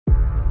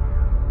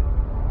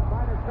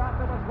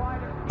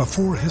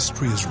Before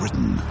history is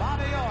written,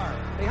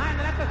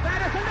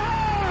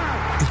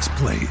 it's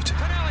played.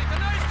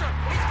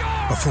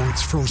 Before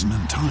it's frozen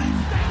in time,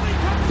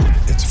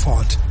 it's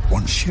fought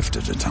one shift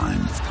at a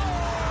time.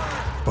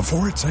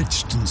 Before it's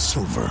etched in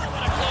silver,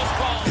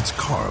 it's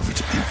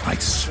carved in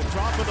ice.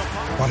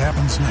 What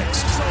happens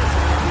next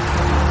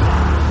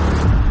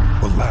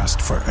will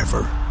last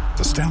forever.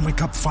 The Stanley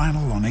Cup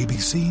Final on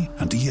ABC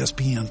and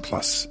ESPN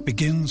Plus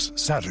begins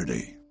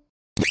Saturday.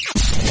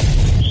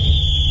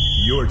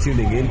 You're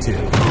tuning into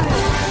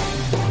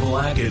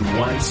Black and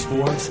White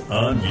Sports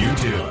on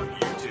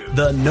YouTube.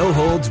 The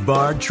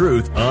no-holds-barred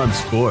truth on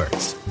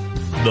sports.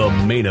 The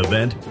main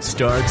event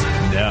starts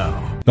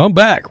now. I'm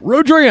back.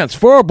 Rodrance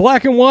for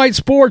Black and White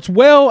Sports.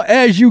 Well,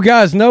 as you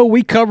guys know,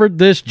 we covered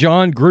this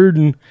Jon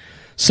Gruden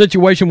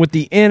situation with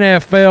the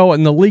NFL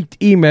and the leaked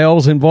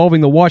emails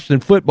involving the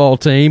Washington football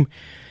team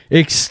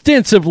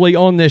extensively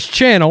on this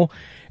channel,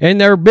 and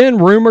there have been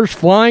rumors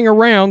flying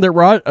around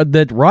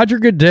that Roger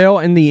Goodell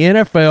and the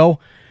NFL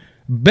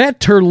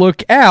better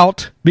look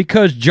out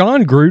because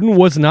Jon Gruden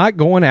was not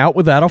going out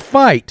without a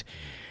fight.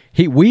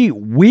 We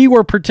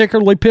were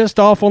particularly pissed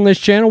off on this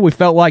channel. We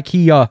felt like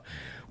he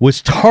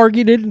was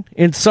targeted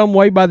in some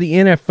way by the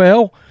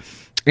NFL,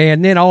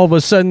 and then all of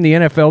a sudden the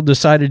NFL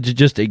decided to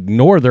just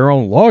ignore their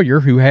own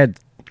lawyer who had,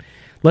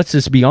 let's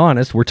just be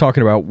honest, we're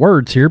talking about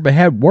words here, but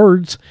had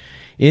words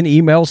in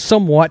emails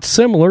somewhat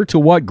similar to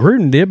what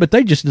Gruden did, but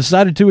they just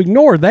decided to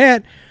ignore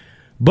that.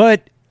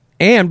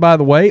 And by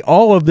the way,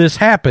 all of this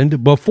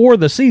happened before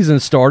the season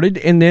started,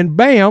 and then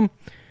bam,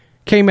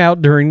 came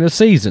out during the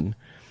season.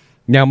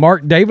 Now,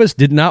 Mark Davis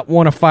did not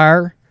want to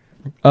fire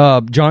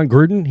Jon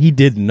Gruden. He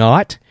did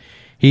not.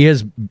 He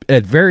has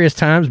at various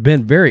times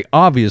been very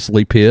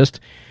obviously pissed,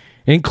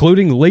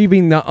 including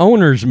leaving the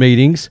owners'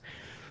 meetings,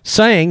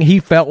 saying he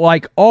felt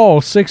like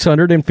all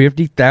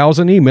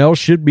 650,000 emails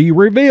should be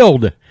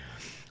revealed.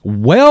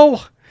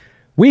 Well,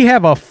 we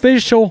have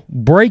official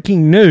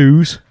breaking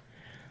news,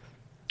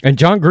 and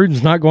Jon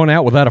Gruden's not going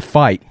out without a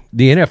fight.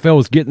 The NFL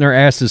is getting their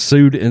asses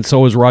sued, and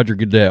so is Roger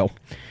Goodell.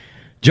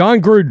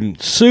 Jon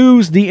Gruden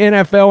sues the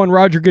NFL and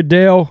Roger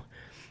Goodell.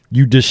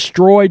 You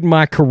destroyed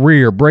my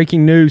career.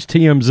 Breaking news,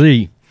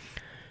 TMZ.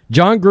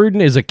 Jon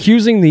Gruden is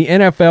accusing the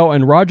NFL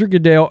and Roger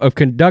Goodell of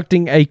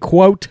conducting a,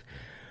 quote,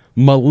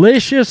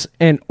 malicious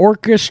and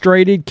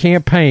orchestrated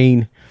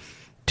campaign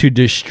to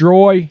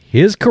destroy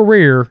his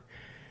career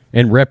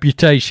and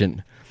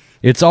reputation.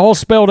 It's all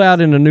spelled out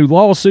in a new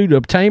lawsuit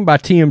obtained by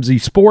TMZ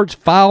Sports,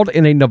 filed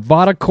in a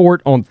Nevada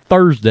court on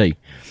Thursday,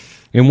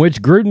 in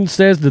which Gruden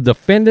says the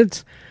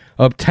defendants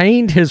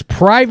obtained his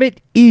private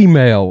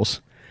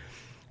emails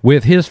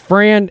with his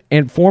friend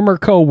and former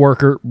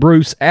co-worker,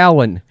 Bruce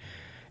Allen.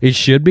 It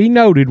should be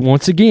noted,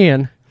 once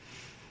again,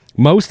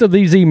 most of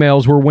these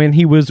emails were when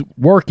he was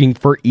working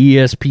for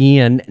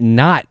ESPN,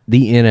 not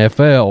the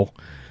NFL.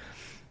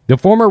 The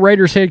former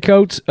Raiders head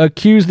coach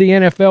accused the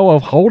NFL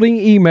of holding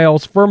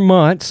emails for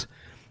months.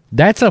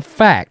 That's a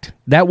fact.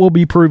 That will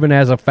be proven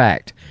as a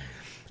fact.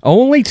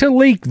 Only to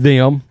leak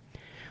them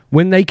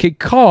when they could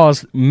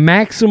cause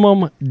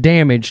maximum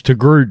damage to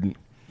Gruden.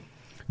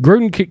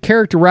 Gruden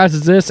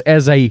characterizes this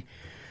as a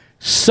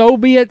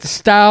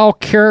Soviet-style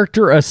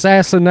character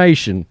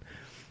assassination.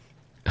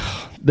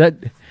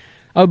 The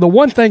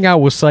one thing I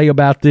will say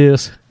about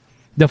this,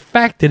 the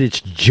fact that it's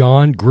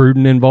Jon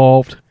Gruden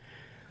involved,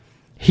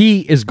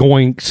 he is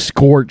going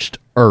scorched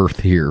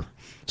earth here.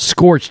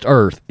 Scorched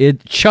earth.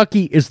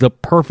 Chucky is the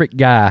perfect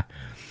guy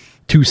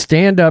to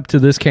stand up to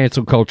this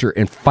cancel culture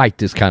and fight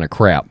this kind of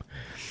crap.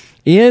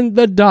 In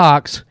the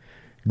docs,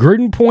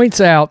 Gruden points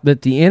out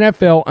that the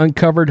NFL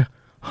uncovered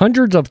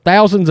hundreds of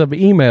thousands of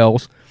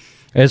emails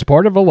as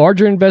part of a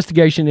larger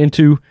investigation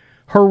into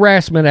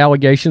harassment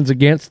allegations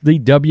against the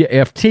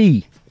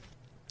WFT.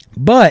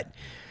 But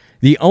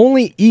the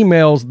only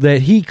emails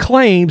that he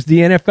claims the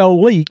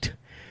NFL leaked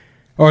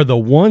are the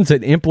ones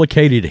that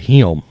implicated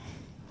him.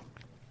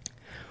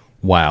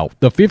 Wow.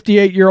 The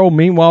 58-year-old,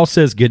 meanwhile,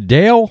 says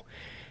Goodell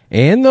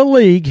and the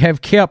league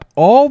have kept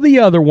all the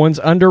other ones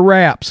under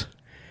wraps.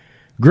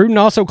 Gruden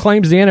also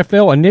claims the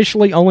NFL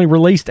initially only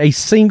released a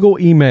single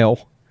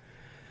email,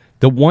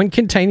 the one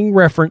containing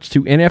reference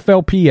to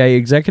NFLPA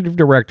Executive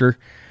Director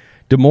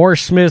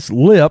DeMaurice Smith's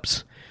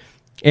lips,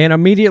 and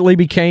immediately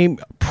became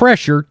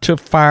pressure to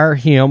fire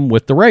him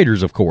with the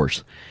Raiders, of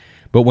course.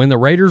 But when the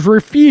Raiders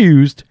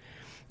refused,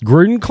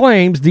 Gruden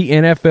claims the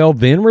NFL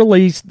then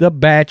released the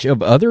batch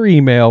of other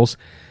emails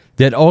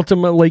that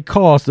ultimately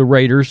caused the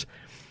Raiders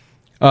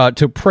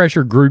to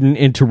pressure Gruden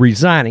into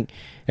resigning.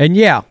 And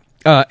yeah,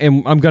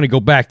 and I'm going to go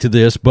back to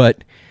this,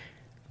 but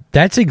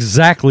that's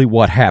exactly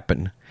what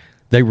happened.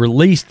 They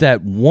released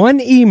that one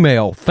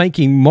email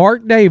thinking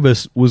Mark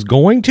Davis was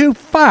going to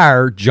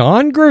fire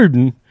Jon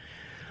Gruden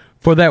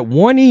for that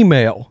one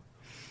email.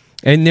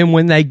 And then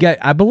when they got,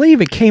 I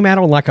believe it came out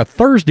on like a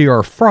Thursday or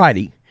a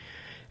Friday.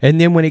 And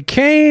then when it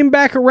came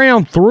back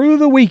around through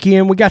the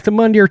weekend, we got to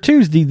Monday or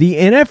Tuesday, the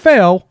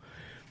NFL,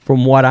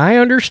 from what I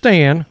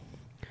understand,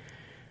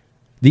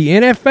 the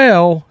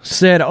NFL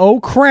said, oh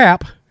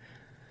crap,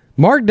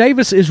 Mark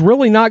Davis is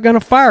really not going to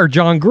fire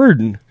John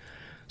Gruden.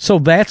 So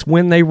that's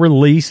when they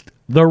released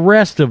the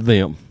rest of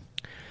them.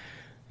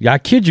 I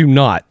kid you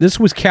not, this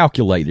was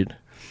calculated.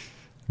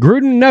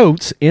 Gruden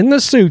notes in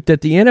the suit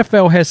that the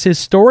NFL has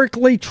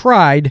historically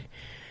tried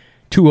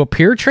to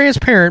appear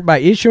transparent by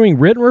issuing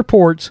written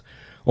reports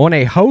on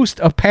a host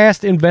of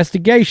past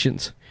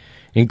investigations,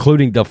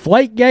 including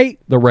Deflategate,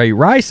 the Ray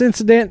Rice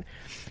incident,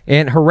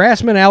 and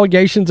harassment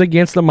allegations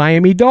against the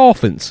Miami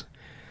Dolphins.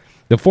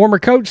 The former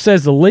coach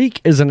says the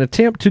leak is an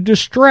attempt to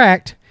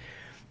distract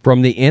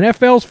from the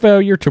NFL's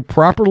failure to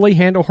properly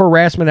handle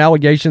harassment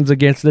allegations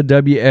against the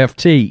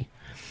WFT.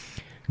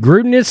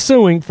 Gruden is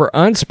suing for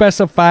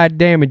unspecified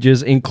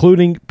damages,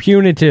 including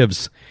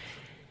punitives.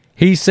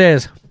 He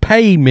says,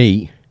 "Pay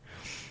me."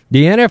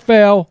 The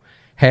NFL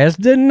has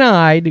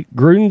denied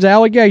Gruden's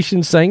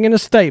allegations, saying in a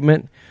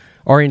statement,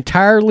 are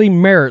entirely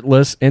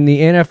meritless, and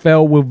the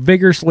NFL will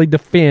vigorously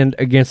defend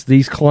against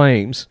these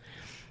claims.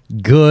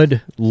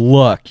 Good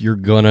luck. You're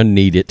going to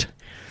need it.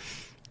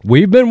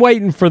 We've been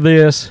waiting for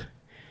this.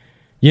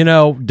 You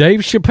know, Dave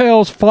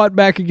Chappelle's fought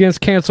back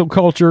against cancel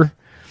culture.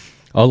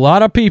 A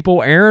lot of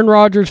people, Aaron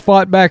Rodgers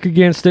fought back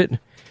against it.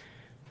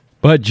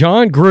 But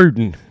John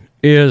Gruden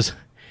is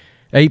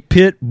a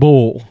pit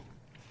bull.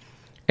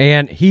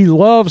 And he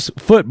loves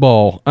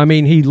football. I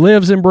mean, he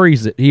lives and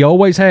breathes it. He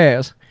always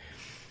has.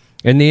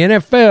 And the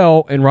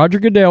NFL and Roger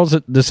Goodell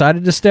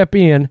decided to step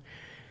in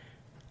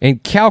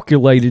and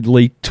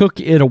calculatedly took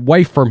it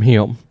away from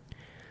him.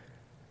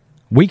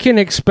 We can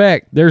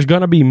expect there's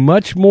going to be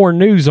much more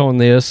news on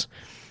this.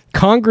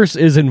 Congress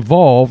is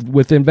involved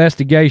with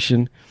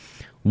investigation.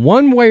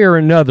 One way or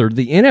another,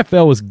 the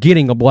NFL is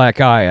getting a black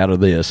eye out of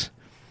this.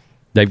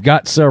 They've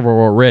got several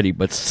already,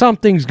 but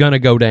something's going to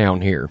go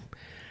down here.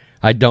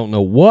 I don't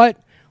know what.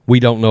 We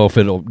don't know if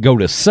it'll go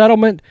to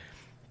settlement.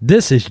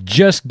 This is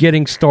just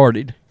getting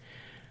started.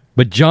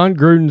 But John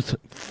Gruden's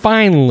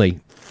finally,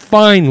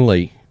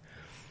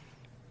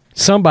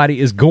 somebody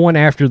is going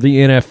after the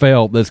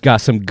NFL that's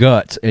got some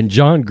guts, and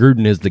John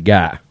Gruden is the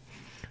guy.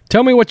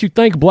 Tell me what you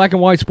think, black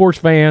and white sports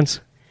fans.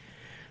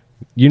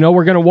 You know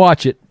we're going to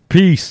watch it.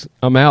 Peace.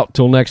 I'm out.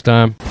 Till next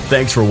time.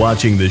 Thanks for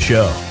watching the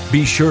show.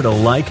 Be sure to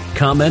like,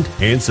 comment,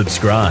 and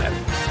subscribe.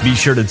 Be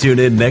sure to tune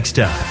in next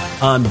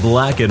time on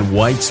Black and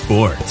White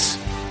Sports.